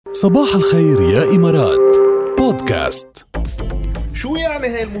صباح الخير يا إمارات بودكاست. شو يعني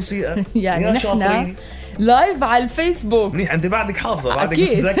هاي الموسيقى؟ يعني يا نحن شاطرين لايف على الفيسبوك. منيح، انت بعدك حافظه، بعدك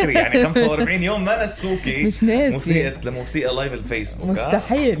متذكري يعني 45 يوم ما نسوكي مش ناسي موسيقى لايف الفيسبوك.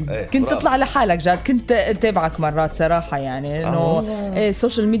 مستحيل. ايه كنت برافو. تطلع لحالك جاد، كنت اتابعك مرات صراحه، يعني انه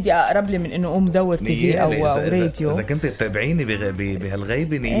السوشيال ميديا اقرب لي من انه اقوم دور تي في او راديو. اذا كنت تتابعيني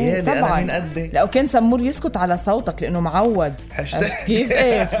بهالغيبه نيالي انا مين قدي. لا وكان سمور يسكت على صوتك لانه معود كيف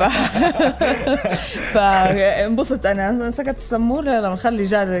ايه فانبسط انا سكت السمور لما نخلي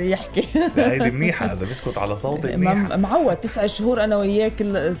جاد يحكي. هيدي منيحه اذا بيسكت على صوتي منيحه. معود 9 شهور انا وياك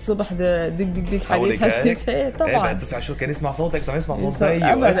الصبح دق دق دق حديث طبعا 9 شهور كان يسمع صوتك طب يسمع صوت زيي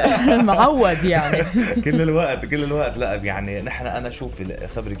ابدا معود يعني كل الوقت. لا يعني نحن انا شوفي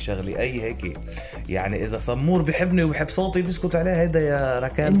خبرك شغلي اي هيك يعني اذا سمور بحبني وبحب صوتي بيسكت عليه هيدا يا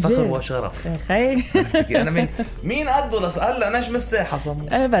ركال فخر وشرف. خي انا مين قده لسأل انا نجم الساحه سمور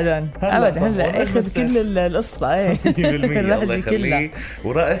ابدا هلا اخذ كل القصه ايه 100% الله يخليه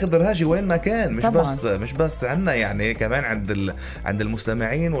ورا اخذ الرهجي وين ما كان مش بس عندنا يعني كمان عند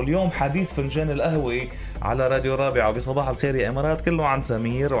المستمعين. واليوم حديث فنجان القهوة على راديو رابعة وبصباح الخير يا إمارات كله عن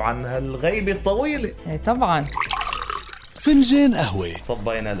سمير وعن هالغيبة الطويلة. طبعا فنجان قهوة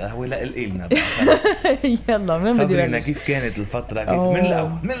صبينا القهوة لنا يلا من بدي خبرنا كيف كانت الفترة كيف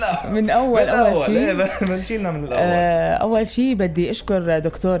من أول شيء بنشيلنا من الأول. أول شيء بدي أشكر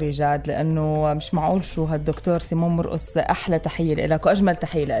دكتوري جاد لأنه مش معقول شو هالدكتور سيمون مرقص. أحلى تحية لك وأجمل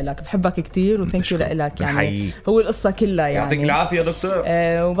تحية لك، بحبك كتير وثانك يو لك يعني هو القصة كلها يعني يعطيك العافية دكتور.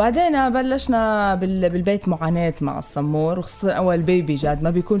 وبعدين بلشنا بالبيت معاناة مع السمور وخصوصا أول بيبي جاد ما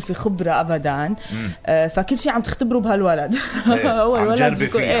بيكون في خبرة أبدا. فكل شيء عم تختبره بهالولد. أول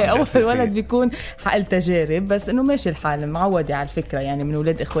ولد بيكون حقل تجارب بس إنه ماشي الحال معودة على الفكرة يعني من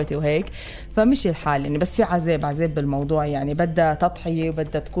ولاد إخواتي وهيك فمشي الحال يعني بس في عذاب بالموضوع يعني بدها تضحية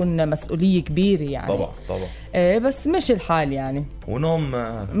وبدها تكون مسؤولية كبيرة يعني طبعا بس مشي الحال يعني ونوم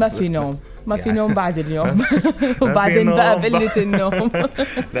ما في نوم بعد اليوم وبعدين بقى قلة النوم.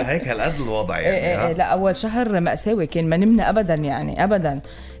 لا هيك هالقد الوضع يعني لا أول شهر مأساوي كان ما نمنا أبدا يعني أبدا.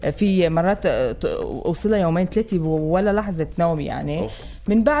 في مرات وصلها 2-3 ولا لحظة نوم يعني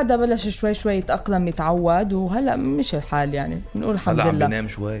من بعدها بلش شوي يتأقلم يتعود وهلأ مش الحال يعني نقول الحمد لله. هلأ عم بنام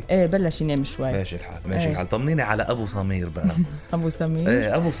شوي بلش ينام شوي ماشي الحال. طمنيني على أبو سمير بقى. أبو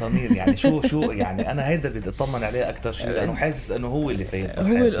سمير أبو سمير يعني شو يعني أنا هيدا بدي أطمن عليه أكتر شيء لأنه حاسس إنه هو اللي فايت هو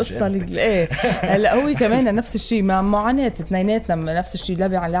القصة اللي هلا هو كمان نفس الشيء مع معاناة اثنيناتنا نفس الشيء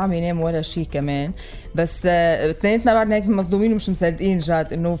لا عم ينام ولا شيء كمان بس اثنيناتنا بعدنا هيك مصدومين ومش مصدقين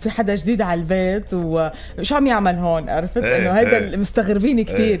جاد إنه في حدا جديد على البيت وشو عم يعمل هون عرفت إنه هيدا مستغربين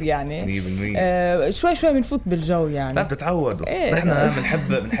كتير يعني 100% شوي بنفوت بالجو يعني لا بتتعودوا. نحن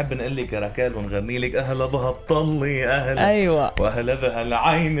بنحب نقول لك يا ركال ونغني لك أهلا بها بطلي أهلا أيوة وأهلا بها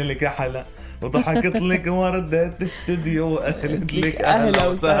العين اللي حلا وضحكت لك وردة استوديو وقالت لك أهلا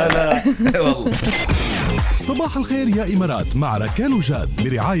وسهلا. والله صباح الخير يا إمارات مع ركال وجاد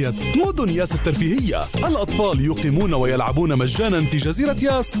برعاية مدن ياس الترفيهية. الأطفال يقيمون ويلعبون مجانا في جزيرة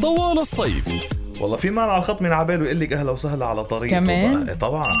ياس طوال الصيف. والله في مال على الخط من عباله يقول لك أهلا وسهلا على طريقه كمان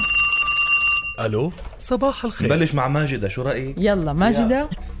طبعا. ألو صباح الخير. نبلش مع ماجدة شو رأيك؟ يلا ماجدة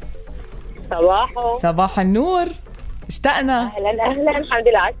صباح النور اشتقنا. اهلا الحمد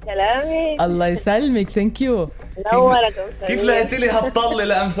لله على السلامه. الله يسلمك ثانك يو. نوركم. كيف لقيت لي هالطله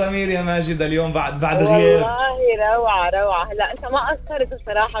لأم سمير يا ماجدة اليوم بعد غياب؟ والله روعه. لا انت ما قصرت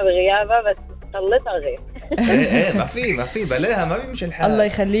الصراحه بغيابها بس طلتها غير. ايه ما في بلاها ما بيمشي الحال. الله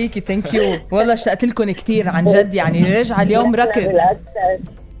يخليكي ثانك يو والله اشتقت لكم كثير عن جد يعني راجعه اليوم ركض.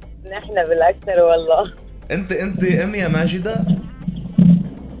 نحن بالاكثر والله. انت ام يا ماجدة؟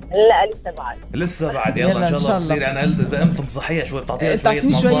 لا لسه بعد يلا ان شاء الله بتصير. انا قلت اذا قمت تنصحيها شوي بتعطيها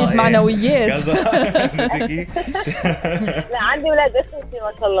شويه معنويات. لا عندي ولاد اخوتي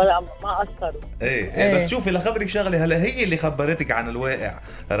ما شاء الله لا ما قصروا. ايه بس شوفي لخبرك شغله هلا هي اللي خبرتك عن الواقع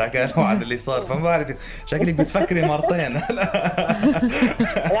ركال وعن اللي صار فما بعرف شكلك بتفكري مرتين. لا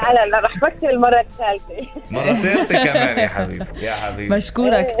رح فكر المره الثالثه كمان يا حبيبي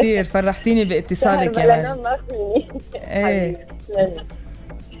مشكوره كثير فرحتيني باتصالك يا ماجد.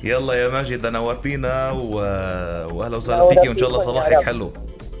 يلا يا ماجد نورتينا واهلا وسهلا فيكي وان شاء الله صباحك حلو.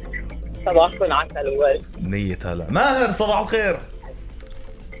 صباحكم عسل وورد. نية هلا. ماهر صباح الخير.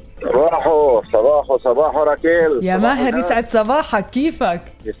 صباحو ركيل يا ماهر يسعد صباحك كيفك؟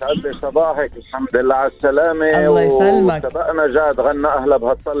 يسعد لي صباحك الحمد لله على السلامة. الله يسلمك. سبقنا جاد غنى أهلا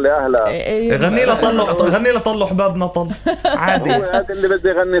بهالطلة أهلا. غني له طلوا حبابنا طل عادي. هو هذا اللي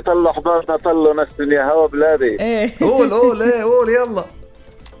بدي غني طلوا حبابنا طلوا نفسني هوا بلادي. قول يلا.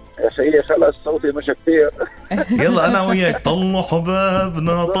 يا سيدي خلص صوتي مش كثير. يلا انا وياك طلوا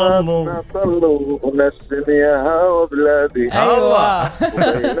حبابنا طلوا ونسم يا هوا بلادي. ايوه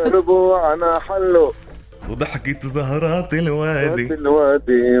وبين ربوعنا حلوا وضحكت زهرات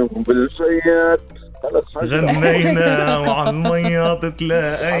الوادي وبالفيات غنينا وعلى الميات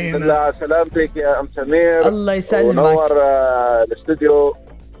تلاقينا. الحمد لله على سلامتك يا ام سمير. الله يسلمك. ونور الاستوديو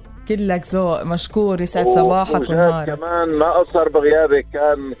كلك ذوق. مشكور. يسعد صباحك ونهارك. كمان ما قصر بغيابك.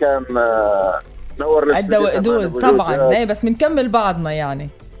 كان نور عدة وقدود طبعا. ايه بس بنكمل بعضنا يعني.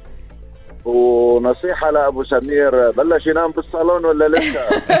 ونصيحة لأبو سمير، بلش ينام بالصالون ولا لسه؟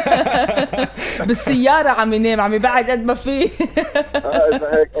 بالسيارة عم ينام، عم يبعد قد ما فيه.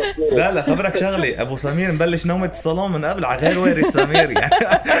 إذا هيك لا خبرك شغلي، أبو سمير مبلش نومة الصالون من قبل، على غير وارد سمير يعني.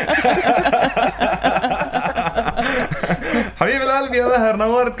 حبيب القلب يا ماهر،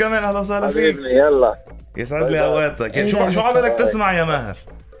 نورت كمان. أهلا وسهلا فيك. يلا يسعد لي أوقاتك. شو عملك تسمع يا ماهر؟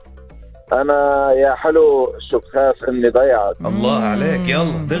 أنا يا حلو شو بخاف إني ضيعت. الله عليك.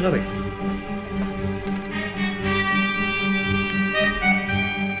 يلا دغري.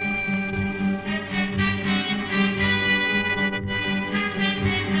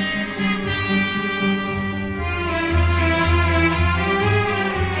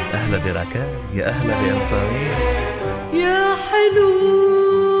 أهلا بركان، يا أهلا بأم سمير يا حلو.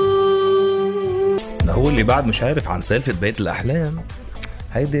 هو اللي بعد مش عارف عن سالفة بيت الأحلام.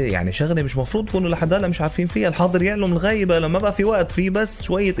 هيدي يعني شغله مش مفروض تكونوا لحد هلا مش عارفين فيها. الحاضر يعلم الغيبه. لما بقى في وقت، في بس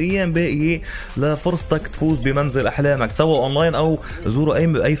شويه ايام باقيه لفرصتك تفوز بمنزل احلامك. تسووا اونلاين او زوروا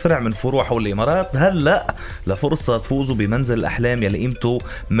اي فرع من فروع حول الامارات هلا لفرصه تفوزوا بمنزل الاحلام يلي قيمته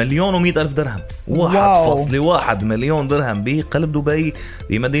 1,100,000 درهم. 1.1 مليون درهم بقلب دبي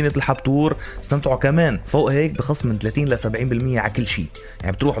بمدينه الحبتور. استمتعوا كمان فوق هيك بخصم من 30 ل 70% على كل شيء.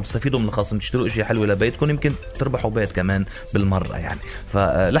 يعني بتروحوا بتستفيدوا من الخصم، تشتروا اشياء حلوه لبيتكم، يمكن تربحوا بيت كمان بالمره يعني.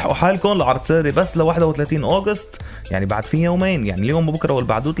 فلحقوا حالكم لعرض ساري بس ل 31 أغسطس، يعني بعد في يومين، يعني اليوم وبكره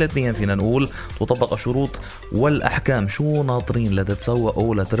والبعده 3 أيام فينا نقول. تطبق الشروط والأحكام. شو ناطرين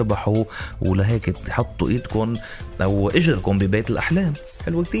لتتسوقوا لتربحوا ولهيك تحطوا ايدكم او اجركم ببيت الأحلام؟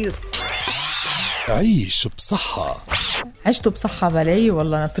 حلو كتير. عيش بصحة. عشتوا بصحة بلاي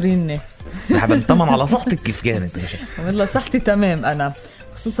والله ناطريني. نحب نطمن على صحتك كيف كانت. والله صحتي تمام أنا،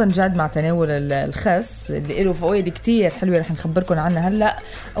 خصوصا جاد مع تناول الخس اللي له فوائد كتير حلوه رح نخبركم عنها هلا.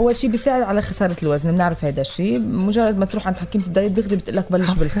 اول شيء بيساعد على خساره الوزن، بنعرف هذا الشيء. مجرد ما تروح عند حكيمه الدايت دغري بتقول لك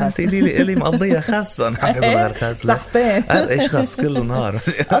بلش بالخس. انت لي مقضيه خس. انا حابب غير خس. صحتين. ايش خس كل نهار.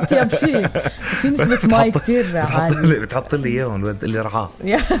 اطيب شيء. في نسبه مي كتير عاليه. بتحط لي اياهم بتقول لي رعاه.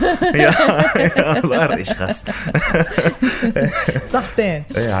 يا ايش خس. صحتين.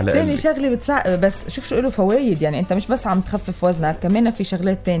 ثاني شغله بتساعد، بس شوف له فوائد. يعني انت مش بس عم تخفف وزنك، كمان في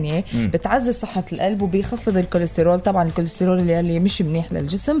شغلات تانية بتعزز صحة القلب وبيخفض الكوليسترول. طبعا الكوليسترول اللي مش منيح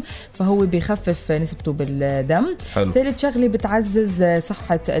للجسم، فهو بيخفف نسبته بالدم. ثالث شغلة بتعزز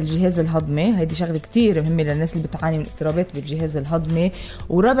صحة الجهاز الهضمي. هيدي شغلة كتير مهمة للناس اللي بتعاني من اضطرابات بالجهاز الهضمي.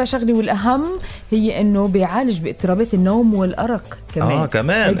 ورابع شغلة والأهم هي انه بيعالج باضطرابات النوم والأرق كمان.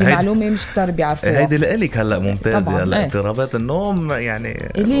 كمان هيدي معلومة مش كتار بيعرفوها. هيدي لإلك هلا ممتازة. هلا اضطرابات النوم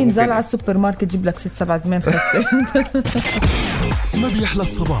يعني اللي نزل على السوبر ماركت جيب لك 6-7-8 خسة. ما بيحلى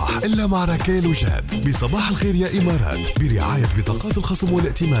الصباح إلا مع ركال وجاد بصباح الخير يا إمارات، برعاية بطاقات الخصم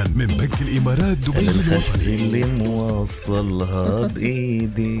والائتمان من بنك الإمارات دبي الوطني. الوطني. اللي موصلها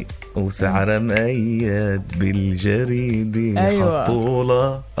بإيدي وسعرها مقيد بالجريدة. أيوة.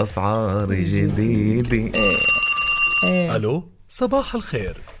 حطوله أسعار جديدة. ألو صباح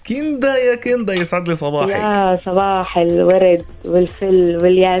الخير. كندا يسعد لي صباحك. يا صباح الورد والفل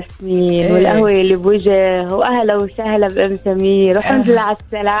والياسمين والقهوة اللي بوجه. وأهلا وسهلا بأم سمير، والحمد لله على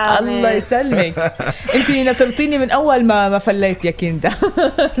السلامة. الله يسلمك. انتي نطرتيني من أول ما فليت يا كندا.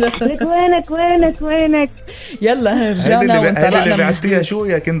 وينك يلا رجعنا وانطلقنا. اللي بعتيها شو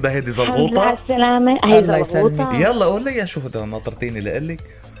يا كندا؟ هيدي زلغوطة على السلامة. هي زلغوطة. يلا قول لي شو هذا نطرتيني لقلك.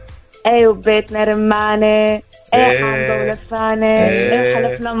 ايوه بيتنا رمانة. ايه حامضة ولفانة. ايه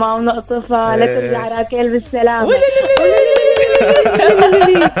حلفنا ما ونقطفها. لا ترجع راكيل بالسلامة.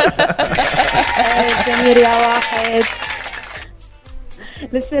 سمير يا واحد.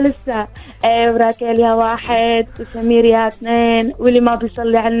 لسه ايه وراكيل يا واحد وسمير يا 2. واللي ما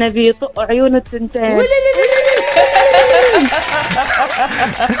بيصلي على النبي يطق عيونه التنتين.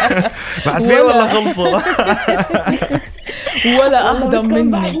 بعد فيه ولا خلصوا؟ ولا اهضم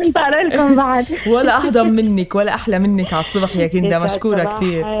منك لكم بعد ولا اهضم منك ولا احلى منك على الصبح يا كندا. مشكوره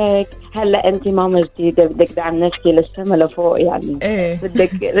كثير. هلا انت ماما جديده، بدك دعم نفسي للسما لفوق يعني. ايه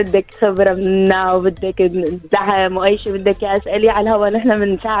بدك خبره منا وبدك دعم واي شيء بدك اسالي على الهوا، نحن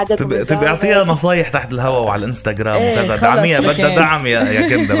بنساعدك. تبي اعطيها نصايح تحت الهوا وعلى الانستغرام وكذا. دعميها، بدها دعم يا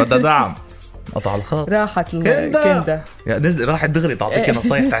كندا، بدها دعم. قطع الخط، راحت كندا يا نزل، راحت دغري تعطيك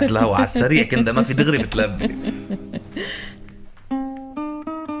نصايح تحت الهوا على السريع. كندا ما في دغري بتلبي.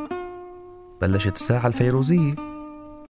 بلشت الساعة الفيروزية.